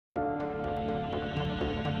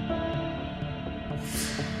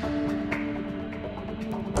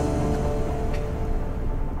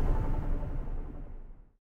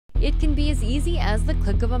can be as easy as the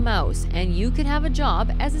click of a mouse, and you could have a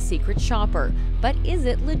job as a secret shopper. But is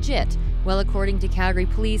it legit? Well, according to Calgary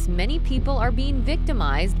Police, many people are being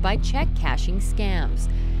victimized by check cashing scams.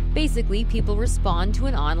 Basically, people respond to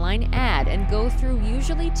an online ad and go through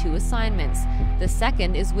usually 2 assignments. The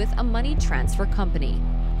second is with a money transfer company.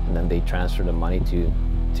 And then they transfer the money to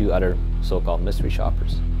 2 other so-called mystery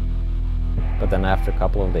shoppers. But then after a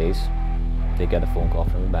couple of days, they get a phone call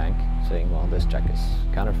from the bank saying, well, this check is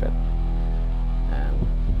counterfeit.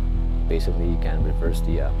 And basically you can reverse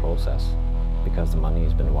the process because the money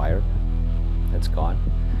has been wired. It's gone.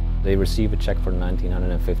 They receive a check for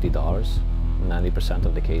 $1,950, 90%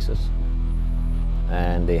 of the cases.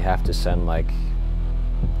 And they have to send like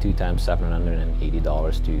 2 times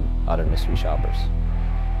 $780 to other mystery shoppers.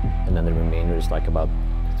 And then the remainder is like about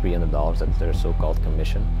 $300, that's their so-called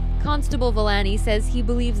commission. Constable Villani says he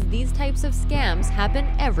believes these types of scams happen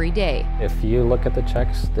every day. If you look at the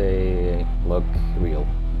checks, they look real.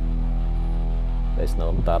 There's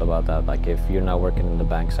no doubt about that. Like if you're not working in the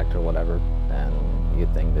bank sector or whatever, then you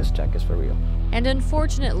think this check is for real. And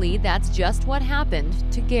unfortunately, that's just what happened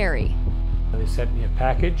to Gary. They sent me a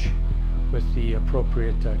package with the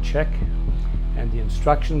appropriate check and the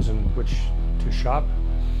instructions in which to shop,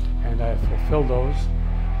 and I fulfilled those.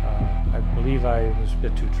 I believe I was a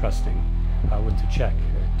bit too trusting with the check.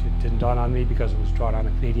 It didn't dawn on me because it was drawn on a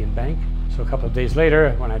Canadian bank. So a couple of days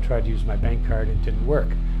later, when I tried to use my bank card, it didn't work.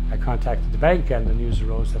 I contacted the bank and the news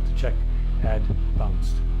arose that the check had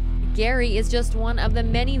bounced. Gary is just one of the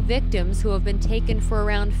many victims who have been taken for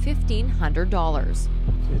around $1,500.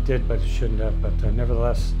 It did, but it shouldn't have. But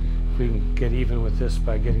nevertheless, if we can get even with this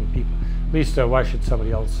by getting people, at least why should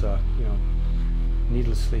somebody else,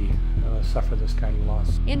 needlessly suffer this kind of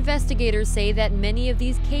loss? Investigators say that many of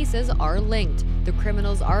these cases are linked, the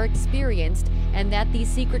criminals are experienced, and that these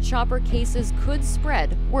secret shopper cases could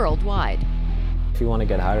spread worldwide. If you want to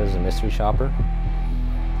get hired as a mystery shopper,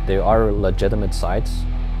 there are legitimate sites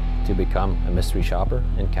to become a mystery shopper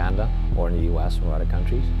in Canada or in the US or other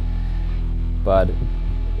countries. But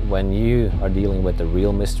when you are dealing with the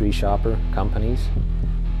real mystery shopper companies,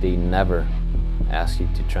 they never ask you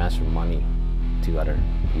to transfer money to other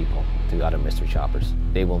people, to other mystery shoppers.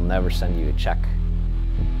 They will never send you a check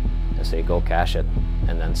and say, go cash it,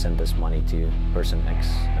 and then send this money to person X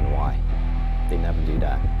and Y. They never do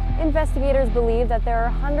that. Investigators believe that there are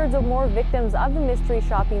hundreds of more victims of the mystery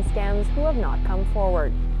shopping scams who have not come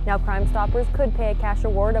forward. Now, Crime Stoppers could pay a cash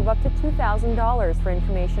award of up to $2,000 for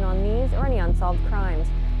information on these or any unsolved crimes,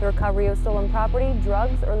 the recovery of stolen property,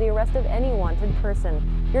 drugs, or the arrest of any wanted person.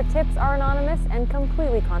 Your tips are anonymous and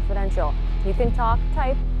completely confidential. You can talk,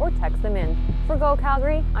 type, or text them in. For Go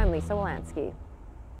Calgary, I'm Lisa Wolanski.